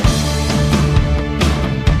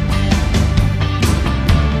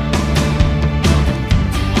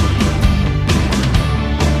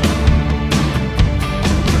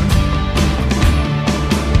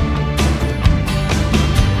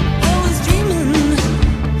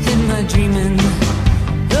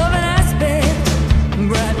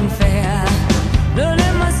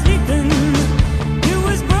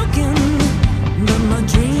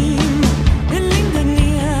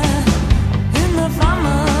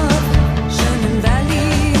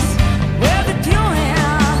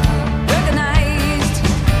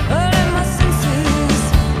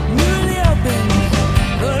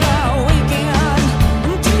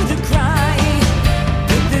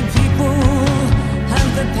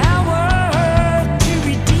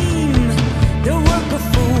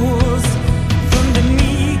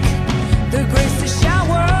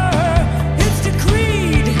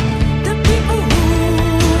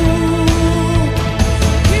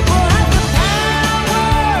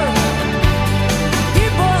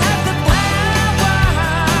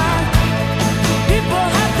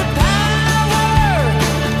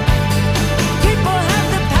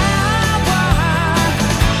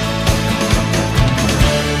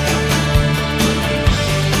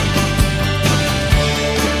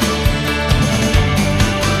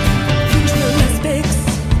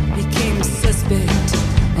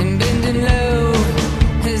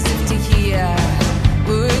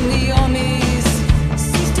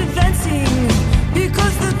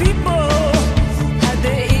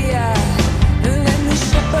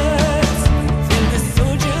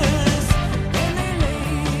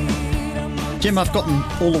 Jim, I've gotten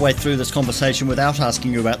all the way through this conversation without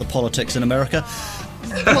asking you about the politics in America.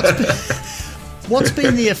 What's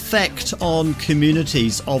been the effect on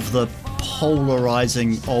communities of the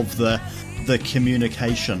polarizing of the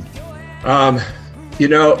communication? You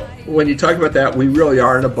know, when you talk about that, we really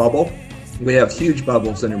are in a bubble. We have huge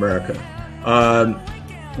bubbles in America.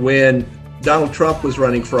 When Donald Trump was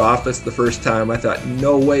running for office the first time, I thought,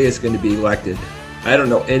 no way he's going to be elected. I don't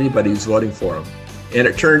know anybody who's voting for him. And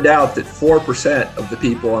it turned out that 4% of the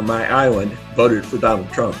people on my island voted for Donald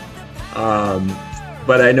Trump.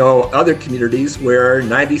 But I know other communities where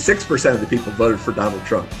 96% of the people voted for Donald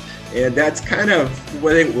Trump. And that's kind of the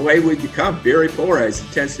way we become very polarized.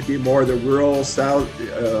 It tends to be more the rural South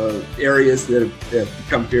areas that have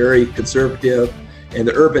become very conservative and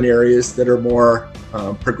the urban areas that are more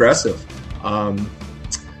progressive.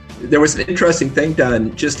 There was an interesting thing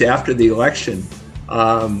done just after the election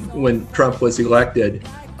when Trump was elected,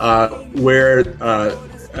 where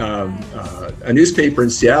a newspaper in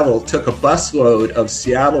Seattle took a busload of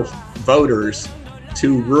Seattle voters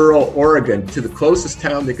to rural Oregon, to the closest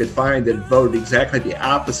town they could find that voted exactly the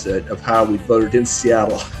opposite of how we voted in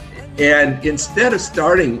Seattle. And instead of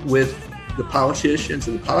starting with the politicians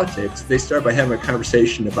and the politics, they started by having a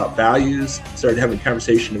conversation about values, started having a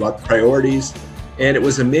conversation about priorities, and it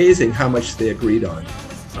was amazing how much they agreed on.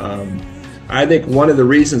 I think one of the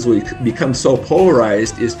reasons we become so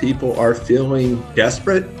polarized is people are feeling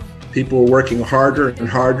desperate. People are working harder and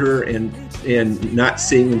harder and not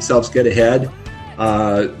seeing themselves get ahead.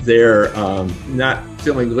 They're not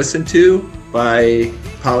feeling listened to by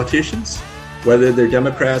politicians, whether they're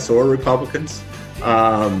Democrats or Republicans.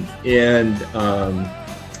 And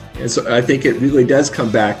so I think it really does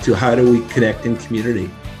come back to how do we connect in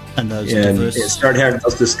community and start having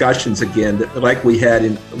those discussions again, like we had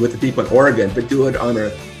with the people in Oregon, but do it on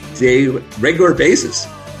a regular basis.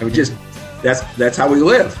 I mean, just that's how we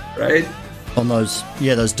live, right? On those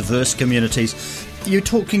diverse communities. You're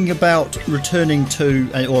talking about returning to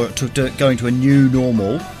going to a new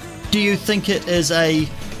normal. Do you think it is a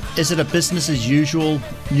business as usual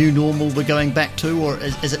new normal we're going back to, or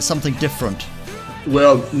is it something different?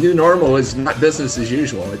 Well, new normal is not business as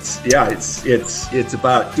usual. It's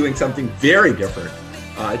about doing something very different.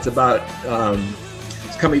 It's about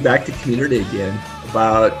coming back to community again,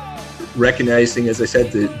 about recognizing, as I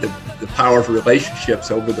said, the power of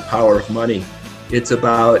relationships over the power of money. It's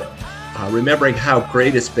about remembering how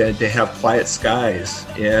great it's been to have quiet skies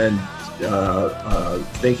and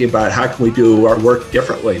thinking about how can we do our work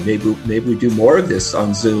differently. Maybe we do more of this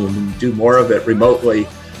on Zoom and do more of it remotely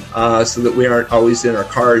so that we aren't always in our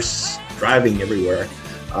cars driving everywhere.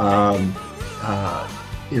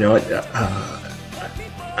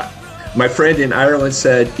 My friend in Ireland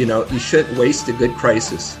said, you shouldn't waste a good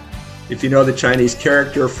crisis. If you know the Chinese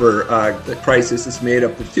character for the crisis, is made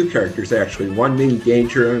up of two characters, actually. One meaning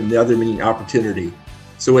danger and the other meaning opportunity.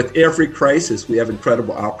 So with every crisis, we have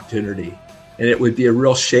incredible opportunity. And it would be a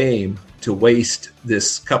real shame to waste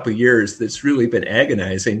this couple of years that's really been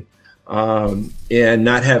agonizing and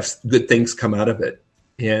not have good things come out of it.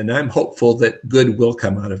 And I'm hopeful that good will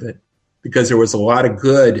come out of it, because there was a lot of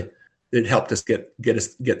good that helped us get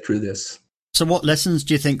through this. So what lessons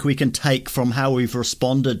do you think we can take from how we've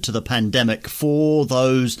responded to the pandemic for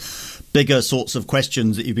those bigger sorts of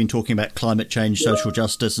questions that you've been talking about, climate change, social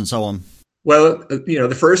justice, and so on? Well,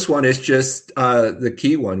 the first one is just the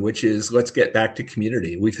key one, which is let's get back to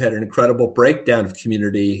community. We've had an incredible breakdown of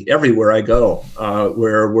community everywhere I go,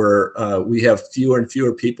 where we have fewer and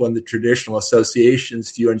fewer people in the traditional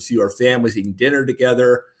associations, fewer and fewer families eating dinner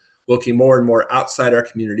together, looking more and more outside our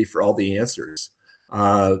community for all the answers.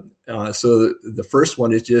 So the first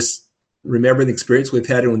one is just remember the experience we've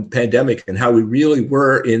had in the pandemic and how we really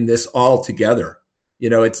were in this all together.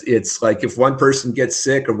 It's like if one person gets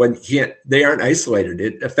sick or one can't, they aren't isolated.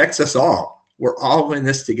 It affects us all. We're all in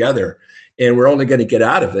this together, and we're only going to get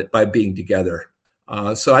out of it by being together.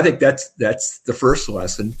 So I think that's the first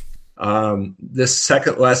lesson. This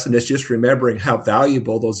second lesson is just remembering how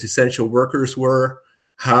valuable those essential workers were,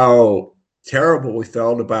 how terrible we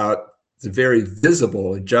felt about the very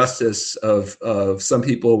visible injustice of some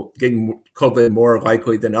people getting COVID more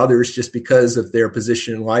likely than others just because of their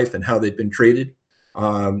position in life and how they've been treated.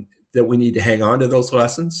 That we need to hang on to those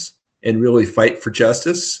lessons and really fight for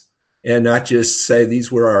justice, and not just say these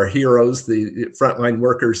were our heroes, the frontline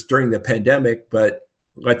workers during the pandemic, but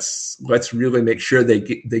let's really make sure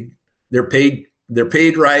they're paid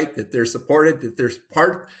right, that they're supported,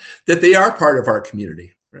 that they are part of our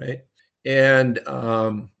community, right? And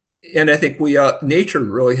I think nature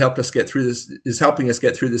really helped us get through this, is helping us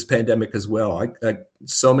get through this pandemic as well.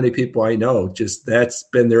 So many people I know, just that's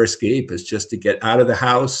been their escape, is just to get out of the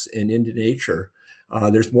house and into nature.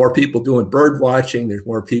 There's more people doing bird watching. There's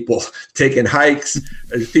more people taking hikes.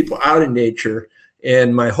 There's people out in nature.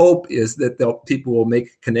 And my hope is that people will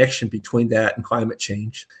make a connection between that and climate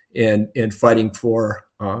change and fighting for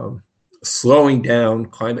slowing down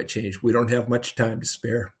climate change. We don't have much time to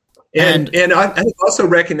spare. And I think also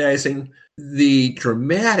recognizing the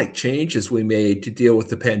dramatic changes we made to deal with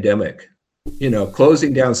the pandemic,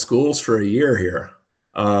 closing down schools for a year here,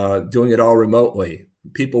 doing it all remotely,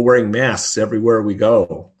 people wearing masks everywhere we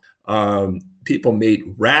go. People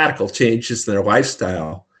made radical changes in their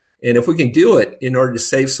lifestyle. And if we can do it in order to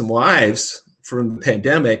save some lives from the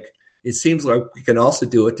pandemic, it seems like we can also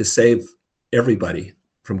do it to save everybody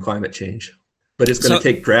from climate change. But it's going to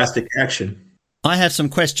take drastic action. I have some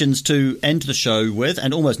questions to end the show with,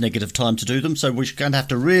 and almost negative time to do them, so we're going to have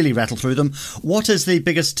to really rattle through them. What is the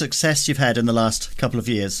biggest success you've had in the last couple of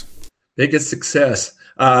years? Biggest success?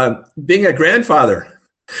 Being a grandfather.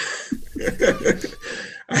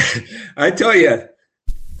 I tell you,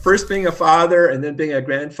 first being a father and then being a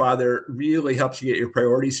grandfather really helps you get your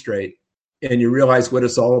priorities straight, and you realize what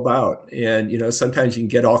it's all about. And, sometimes you can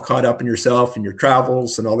get all caught up in yourself and your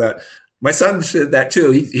travels and all that. My son said that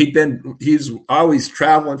too. He's always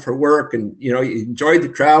traveling for work, and he enjoyed the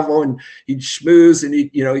travel, and he'd schmooze, and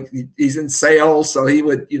he's in sales, so he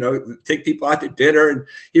would take people out to dinner, and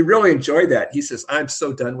he really enjoyed that. He says, "I'm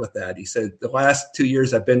so done with that." He said, "The last 2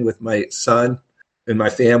 years I've been with my son and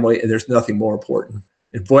my family, and there's nothing more important."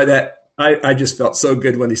 And boy, that I just felt so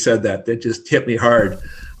good when he said that. That just hit me hard.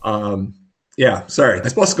 Yeah, sorry, I'm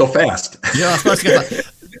supposed to go fast. Yeah, I'm supposed to go fast.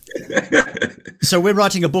 So we're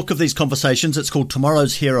writing a book of these conversations. It's called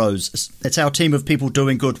Tomorrow's Heroes. It's our team of people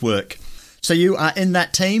doing good work. So you are in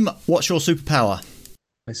that team. What's your superpower?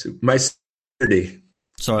 My community.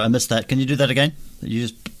 Sorry, I missed that. Can you do that again?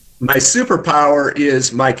 My superpower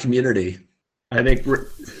is my community. I think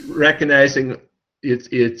recognizing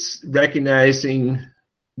it's recognizing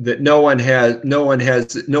that no one is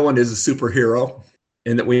a superhero,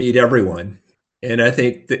 and that we need everyone. And I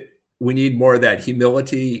think that we need more of that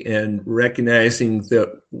humility and recognizing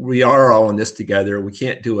that we are all in this together. We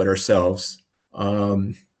can't do it ourselves.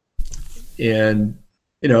 And,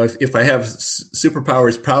 if I have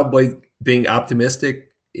superpowers, probably being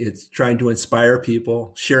optimistic, it's trying to inspire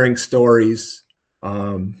people, sharing stories.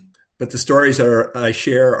 But the stories I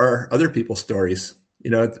share are other people's stories,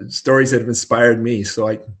 stories that have inspired me. So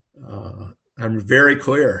I'm very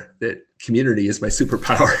clear that community is my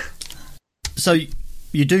superpower. So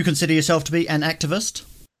you do consider yourself to be an activist?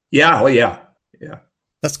 Yeah. Oh, yeah.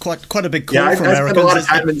 That's quite a big call for Americans. I Americans. spend a lot of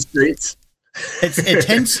time in the streets.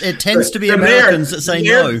 It tends to be Americans that say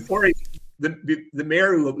no. The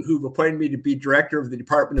mayor who appointed me to be director of the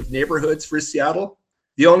Department of Neighborhoods for Seattle,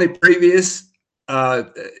 the only previous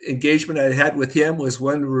engagement I had with him was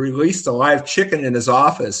when we released a live chicken in his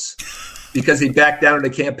office because he backed down on a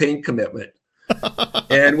campaign commitment,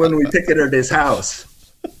 and when we picketed his house.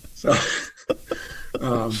 So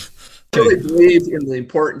I really believe in the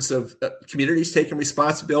importance of communities taking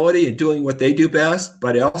responsibility and doing what they do best,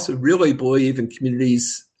 but I also really believe in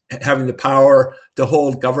communities having the power to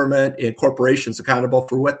hold government and corporations accountable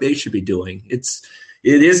for what they should be doing. It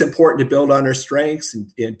is important to build on our strengths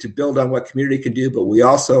and to build on what community can do, but we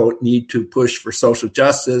also need to push for social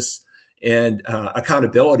justice and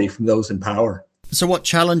accountability from those in power. So what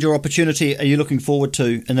challenge or opportunity are you looking forward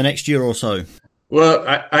to in the next year or so? Well,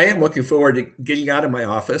 I am looking forward to getting out of my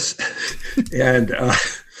office and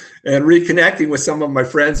reconnecting with some of my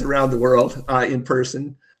friends around the world in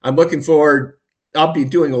person. I'm looking forward. I'll be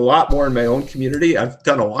doing a lot more in my own community. I've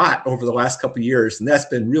done a lot over the last couple of years, and that's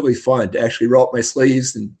been really fun to actually roll up my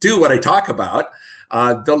sleeves and do what I talk about,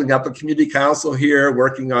 building up a community council here,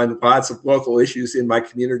 working on lots of local issues in my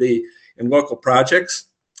community and local projects.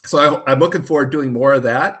 So I'm looking forward to doing more of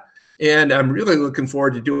that. And I'm really looking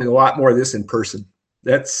forward to doing a lot more of this in person.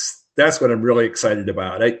 That's what I'm really excited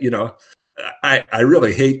about. I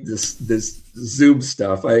really hate this Zoom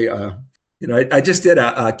stuff. I just did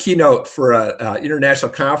a keynote for a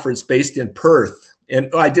international conference based in Perth, and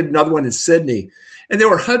I did another one in Sydney, and there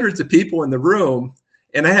were hundreds of people in the room,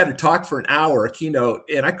 and I had to talk for an hour, a keynote,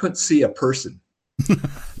 and I couldn't see a person.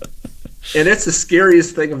 And it's the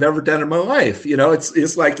scariest thing I've ever done in my life.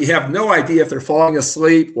 It's like you have no idea if they're falling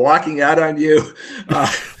asleep, walking out on you.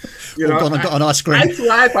 On ice cream. I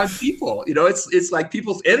thrive on people. It's like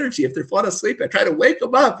people's energy. If they're falling asleep, I try to wake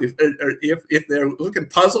them up. If they're looking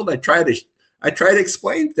puzzled, I try to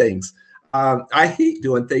explain things. I hate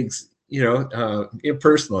doing things,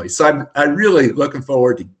 impersonally. So I'm really looking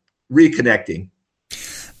forward to reconnecting.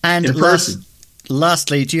 And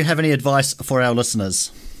lastly, do you have any advice for our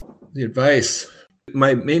listeners? The advice.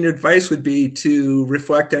 My main advice would be to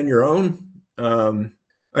reflect on your own, on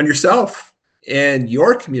yourself and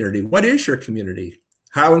your community. What is your community?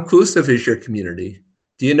 How inclusive is your community?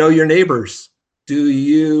 Do you know your neighbors? Do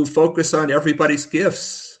you focus on everybody's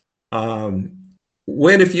gifts? When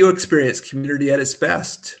have you experienced community at its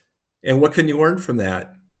best? And what can you learn from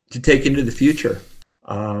that to take into the future?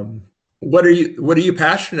 What are you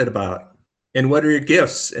passionate about? And what are your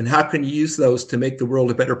gifts? And how can you use those to make the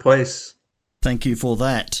world a better place? Thank you for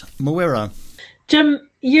that. Mawera. Jim,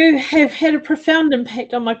 you have had a profound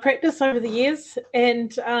impact on my practice over the years.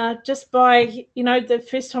 And just by, the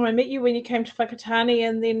first time I met you when you came to Whakatāne,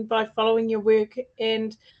 and then by following your work.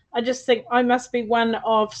 And I just think I must be one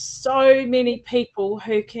of so many people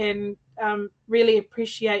who can really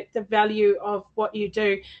appreciate the value of what you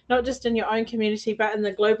do, not just in your own community, but in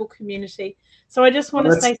the global community. So I just want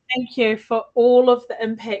to say thank you for all of the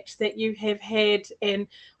impact that you have had. And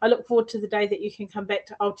I look forward to the day that you can come back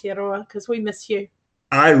to Aotearoa, because we miss you.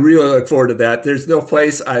 I really look forward to that. There's no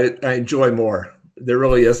place I enjoy more. There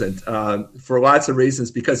really isn't, for lots of reasons,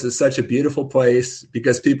 because it's such a beautiful place,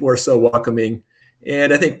 because people are so welcoming.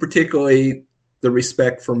 And I think particularly the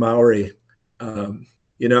respect for Maori.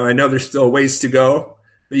 I know there's still ways to go,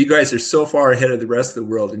 but you guys are so far ahead of the rest of the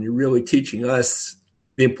world, and you're really teaching us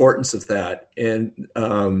the importance of that. And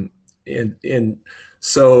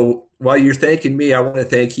so while you're thanking me, I want to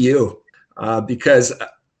thank you, because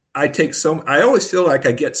I always feel like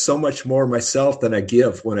I get so much more myself than I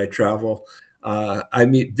give when I travel. I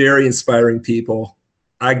meet very inspiring people.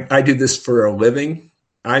 I do this for a living.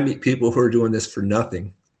 I meet people who are doing this for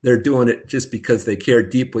nothing. They're doing it just because they care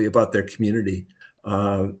deeply about their community.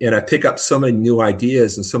 And I pick up so many new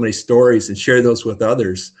ideas and so many stories and share those with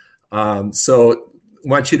others. So I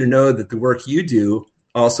want you to know that the work you do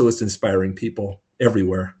also is inspiring people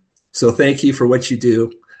everywhere. So thank you for what you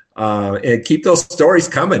do. And keep those stories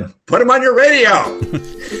coming. Put them on your radio.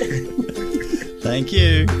 Thank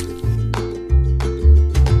you.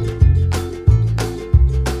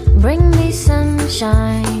 Bring me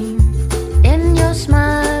sunshine your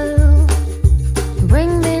smile,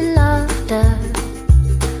 bring me laughter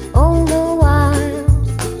all the while.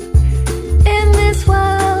 In this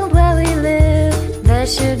world where we live, there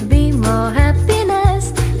should be more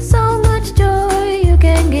happiness. So much joy you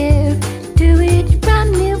can give to each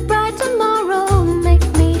brand new bright tomorrow. Make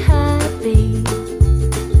me happy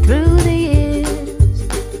through the years.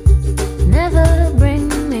 Never bring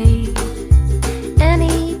me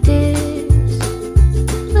any tears.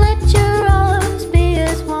 Let your arms be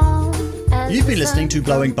as warm as You've been the listening to sun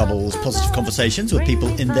Blowing from Bubbles, above. positive conversations with people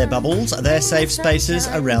in their bubbles, their safe spaces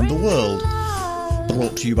around the world.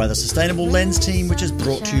 Brought to you by the Sustainable Lens team, which is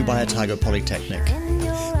brought to you by Otago Polytechnic.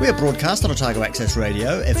 We are broadcast on Otago Access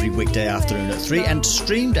Radio every weekday afternoon at 3 and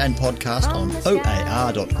streamed and podcast on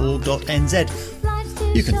oar.org.nz.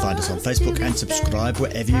 You can find us on Facebook and subscribe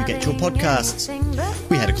wherever you get your podcasts.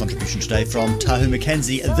 We had a contribution today from Tahu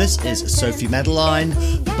Mackenzie. This is Sophie Madeline,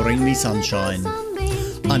 Bring Me Sunshine.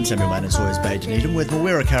 I'm Samuel Mann in Sawyers Bay, Dunedin, with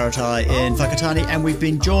Mawera Karetai in Whakatāne, and we've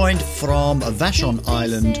been joined from Vashon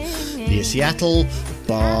Island near Seattle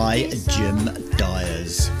by Jim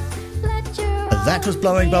Diers. That was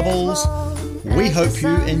Blowing Bubbles. We hope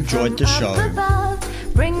you enjoyed the show.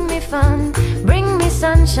 Bring me fun, bring me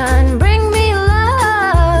sunshine, bring me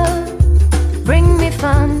love. Bring me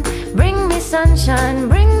fun, bring me sunshine,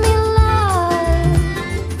 bring me love.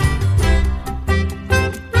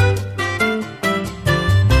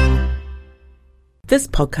 This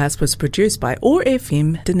podcast was produced by OAR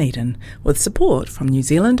FM Dunedin with support from New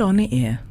Zealand On the Air.